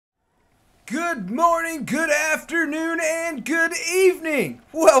Good morning, good afternoon, and good evening.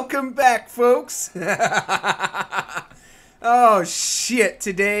 Welcome back, folks. Oh, shit.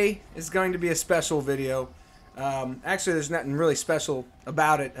 Today is going to be a special video. Actually, there's nothing really special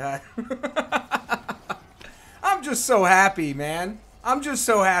about it. I'm just so happy, man. I'm just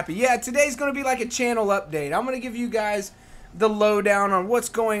so happy. Yeah, today's going to be like a channel update. I'm going to give you guys the lowdown on what's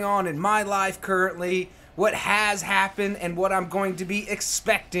going on in my life currently, what has happened, and what I'm going to be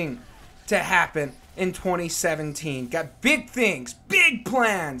expecting to happen in 2017. Got big things, big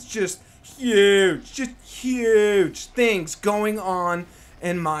plans, just huge things going on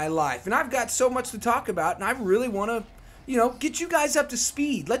in my life. And I've got so much to talk about, and I really want to, get you guys up to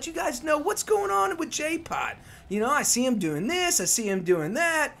speed, let you guys know what's going on with JPott. I see him doing this, I see him doing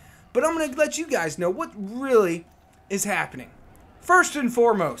that, but I'm going to let you guys know what really is happening. First and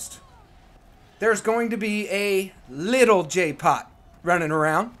foremost, there's going to be a little JPott running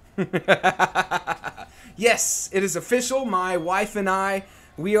around. Yes, it is official. My wife and I,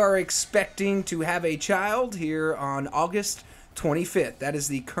 we are expecting to have a child here on August 25th. That is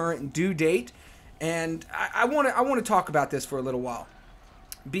the current due date. And I want to talk about this for a little while,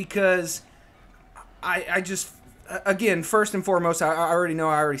 because I just, again, first and foremost, I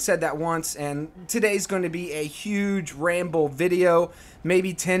already said that once, and today's going to be a huge ramble video,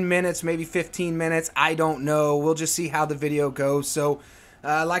 maybe 10 minutes, maybe 15 minutes, I don't know. We'll just see how the video goes. So,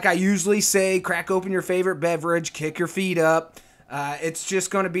 like I usually say, crack open your favorite beverage, kick your feet up. It's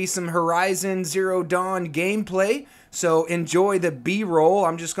just going to be some Horizon Zero Dawn gameplay, so enjoy the B-roll.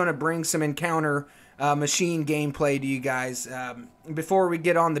 I'm just going to bring some encounter machine gameplay to you guys. Before we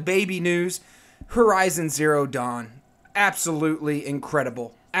get on the baby news, Horizon Zero Dawn, absolutely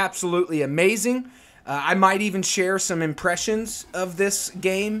incredible, absolutely amazing. I might even share some impressions of this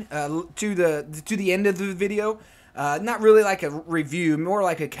game to the end of the video. Not really like a review, more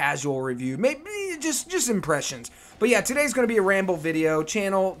like a casual review, maybe just impressions. But yeah, today's going to be a ramble video,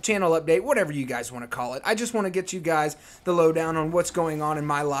 channel update, whatever you guys want to call it. I just want to get you guys the lowdown on what's going on in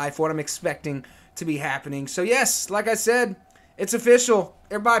my life, what I'm expecting to be happening. So yes, like I said, it's official.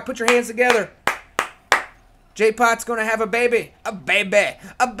 Everybody put your hands together. JPott's going to have a baby. A baby.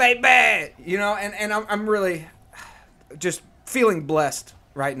 And I'm really just feeling blessed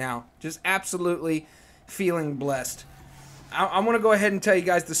right now. Just absolutely feeling blessed. I want to go ahead and tell you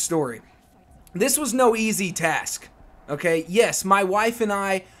guys the story. This was no easy task, okay? Yes, my wife and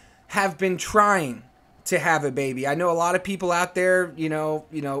I have been trying to have a baby. I know a lot of people out there,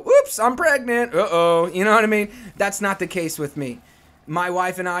 oops, I'm pregnant, uh-oh, you know what I mean? That's not the case with me. My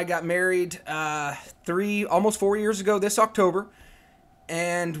wife and I got married almost 4 years ago this October,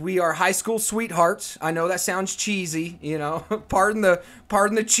 and we are high school sweethearts. I know that sounds cheesy, pardon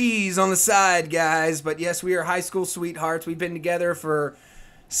the cheese on the side, guys, but yes, we are high school sweethearts. We've been together for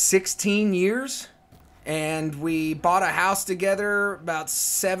 16 years, and we bought a house together about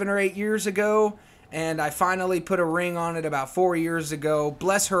 7 or 8 years ago, and I finally put a ring on it about 4 years ago.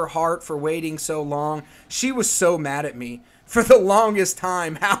 Bless her heart for waiting so long. She was so mad at me for the longest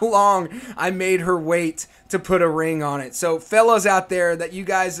time, how long I made her wait to put a ring on it. So fellas out there that you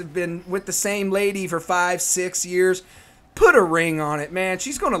guys have been with the same lady for 5, 6 years, put a ring on it, man.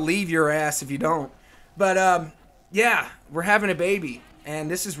 She's going to leave your ass if you don't. But, yeah, we're having a baby, and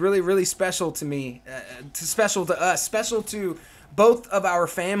this is really, really special to me, special to us, special to both of our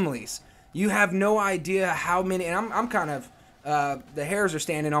families. You have no idea how many, and I'm kind of, the hairs are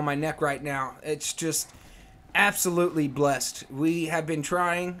standing on my neck right now. It's just absolutely blessed. We have been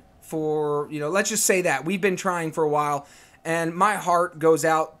trying for, let's just say that. We've been trying for a while, and my heart goes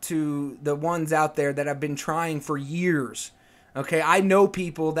out to the ones out there that have been trying for years. Okay, I know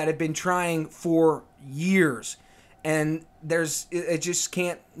people that have been trying for years, and it just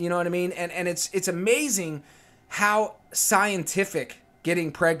can't, you know what I mean? And it's amazing how scientific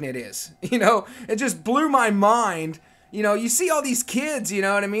getting pregnant is. It just blew my mind. You see all these kids, you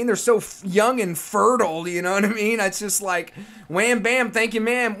know what I mean? They're so young and fertile, you know what I mean? It's just like, wham, bam, thank you,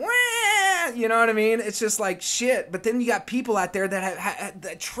 ma'am, wham, you know what I mean? It's just like shit. But then you got people out there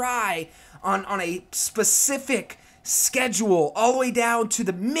that try on a specific schedule all the way down to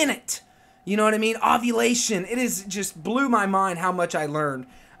the minute, you know what I mean? Ovulation. It is just blew my mind how much I learned.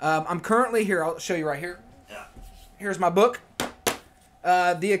 I'm currently here. I'll show you right here. Here's my book.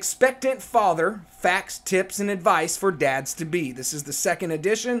 The Expectant Father, Facts, Tips, and Advice for Dads-to-Be. This is the second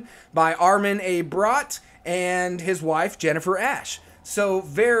edition by Armin A. Brott and his wife, Jennifer Ash. So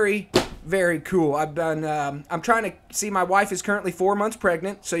very, very cool. I'm trying to see, my wife is currently 4 months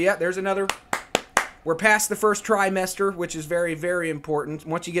pregnant. So yeah, there's another. We're past the first trimester, which is very, very important.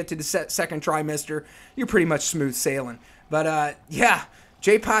 Once you get to the second trimester, you're pretty much smooth sailing. But yeah,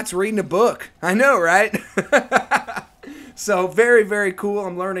 JPott's reading a book. I know, right? So very, very cool.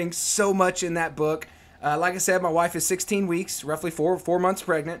 I'm learning so much in that book. Like I said, my wife is 16 weeks, roughly four months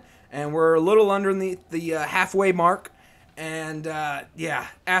pregnant, and we're a little under the halfway mark. And yeah,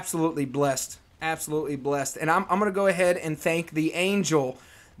 absolutely blessed. Absolutely blessed. And I'm going to go ahead and thank the angel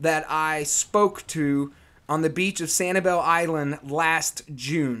that I spoke to on the beach of Sanibel Island last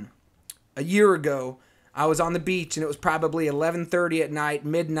June. A year ago, I was on the beach, and it was probably 11:30 at night,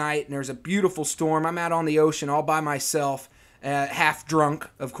 midnight, and there's a beautiful storm. I'm out on the ocean all by myself, half drunk,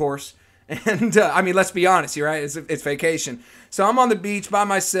 of course. And, I mean, let's be honest here, right? It's vacation. So I'm on the beach by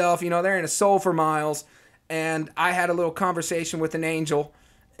myself. You know, there ain't a soul for miles. And I had a little conversation with an angel.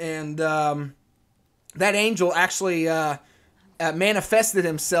 And that angel actually manifested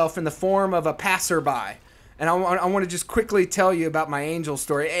himself in the form of a passerby. And I want to just quickly tell you about my angel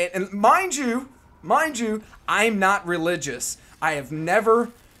story. And mind you, I'm not religious. I have never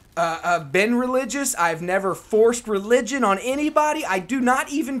been religious. I've never forced religion on anybody. I do not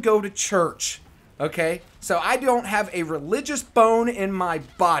even go to church. Okay? So I don't have a religious bone in my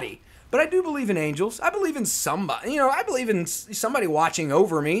body. But I do believe in angels. I believe in somebody. You know, I believe in somebody watching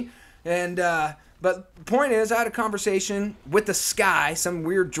over me. And, but the point is, I had a conversation with the sky, some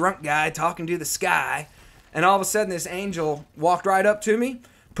weird drunk guy talking to the sky. And all of a sudden, this angel walked right up to me,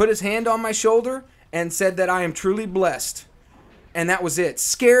 put his hand on my shoulder, and said that I am truly blessed. And that was it.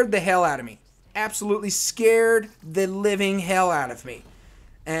 Scared the hell out of me. Absolutely scared the living hell out of me.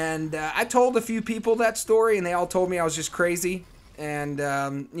 And I told a few people that story, and they all told me I was just crazy. And,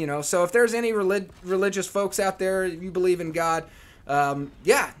 you know, so if there's any religious folks out there, if you believe in God,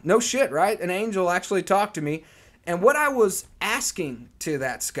 yeah, no shit, right? An angel actually talked to me. And what I was asking to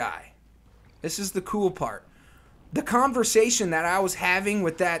that sky, this is the cool part. The conversation that I was having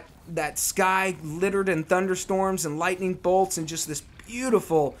with that sky littered in thunderstorms and lightning bolts and just this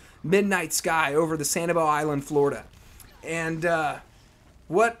beautiful midnight sky over the Sanibel Island, Florida. And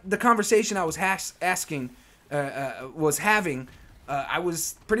what the conversation I was I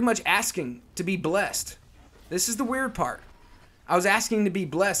was pretty much asking to be blessed. This is the weird part. I was asking to be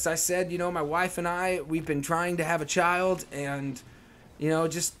blessed. I said, you know, my wife and I, we've been trying to have a child, and, you know,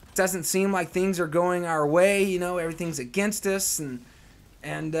 just doesn't seem like things are going our way. You know, everything's against us.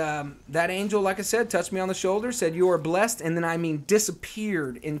 And that angel, like I said, touched me on the shoulder, said, you are blessed, and then, I mean,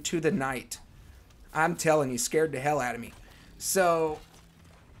 disappeared into the night. I'm telling you, scared the hell out of me. So,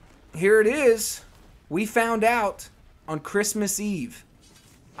 here it is. We found out on Christmas Eve.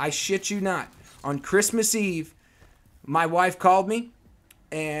 I shit you not. On Christmas Eve, my wife called me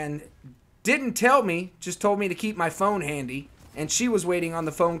and didn't tell me, just told me to keep my phone handy. And she was waiting on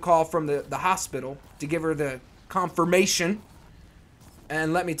the phone call from the hospital to give her the confirmation.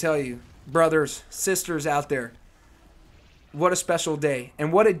 And let me tell you, brothers, sisters out there, what a special day.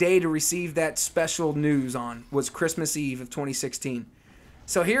 And what a day to receive that special news on was Christmas Eve of 2016.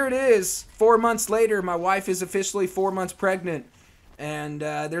 So here it is, 4 months later, my wife is officially 4 months pregnant. And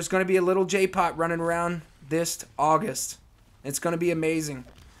there's going to be a little JPott running around this August. It's going to be amazing.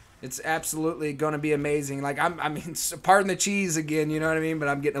 It's absolutely going to be amazing. Like, I mean, pardon the cheese again, you know what I mean? But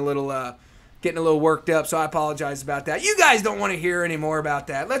I'm getting a little worked up, so I apologize about that. You guys don't want to hear any more about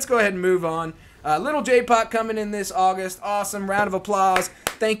that. Let's go ahead and move on. Little JPott coming in this August. Awesome. Round of applause.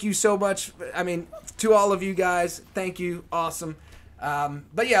 Thank you so much. I mean, to all of you guys, thank you. Awesome.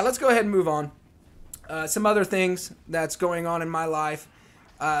 But yeah, let's go ahead and move on. Some other things that's going on in my life.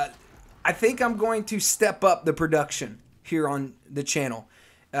 I think I'm going to step up the production here on the channel.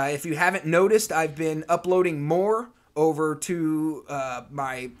 If you haven't noticed, I've been uploading more over to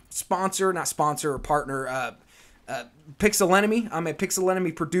my partner, Pixel Enemy. I'm a Pixel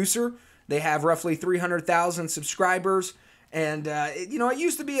Enemy producer. They have roughly 300,000 subscribers. And, you know, it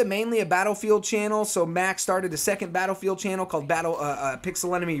used to be mainly a Battlefield channel, so Max started a second Battlefield channel called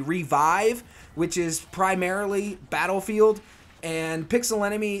Pixel Enemy Revive, which is primarily Battlefield. And Pixel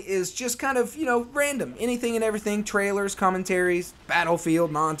Enemy is just kind of, you know, random. Anything and everything, trailers, commentaries,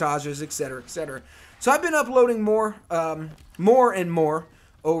 Battlefield, montages, etc., etc. So I've been uploading more and more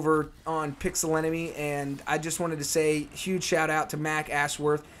over on Pixel Enemy, and I just wanted to say huge shout out to Mac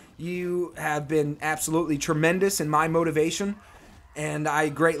Ashworth. You have been absolutely tremendous in my motivation, and I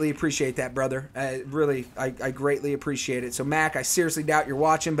greatly appreciate that, brother. Really, I greatly appreciate it. So, Mac, I seriously doubt you're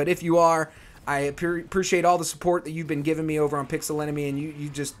watching, but if you are, I appreciate all the support that you've been giving me over on Pixel Enemy, and you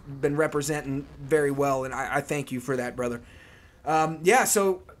just been representing very well, and I thank you for that, brother. Yeah,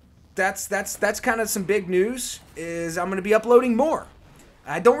 so that's kind of some big news, is I'm going to be uploading more.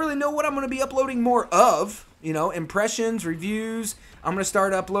 I don't really know what I'm going to be uploading more of, you know, impressions, reviews. I'm going to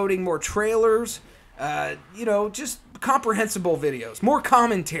start uploading more trailers, you know, just comprehensible videos, more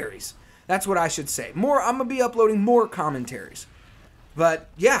commentaries. That's what I should say. I'm going to be uploading more commentaries. But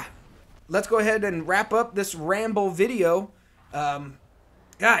yeah, let's go ahead and wrap up this ramble video.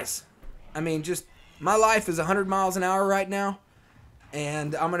 Guys, I mean, just my life is 100 miles an hour right now.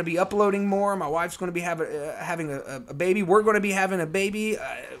 And I'm going to be uploading more. My wife's going to be having a baby. We're going to be having a baby.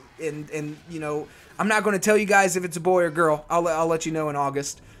 And you know, I'm not going to tell you guys if it's a boy or girl. I'll let you know in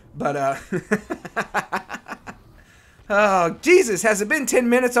August. But, oh, Jesus, has it been 10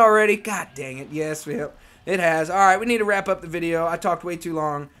 minutes already? God dang it. Yes, it has. All right, we need to wrap up the video. I talked way too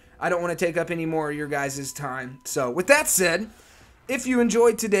long. I don't want to take up any more of your guys' time. So, with that said, if you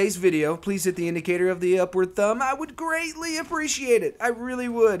enjoyed today's video, please hit the indicator of the upward thumb. I would greatly appreciate it. I really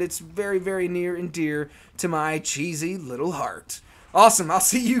would. It's very, very near and dear to my cheesy little heart. Awesome. I'll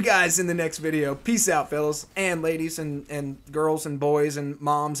see you guys in the next video. Peace out, fellas and ladies and girls and boys and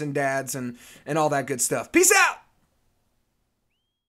moms and dads and all that good stuff. Peace out.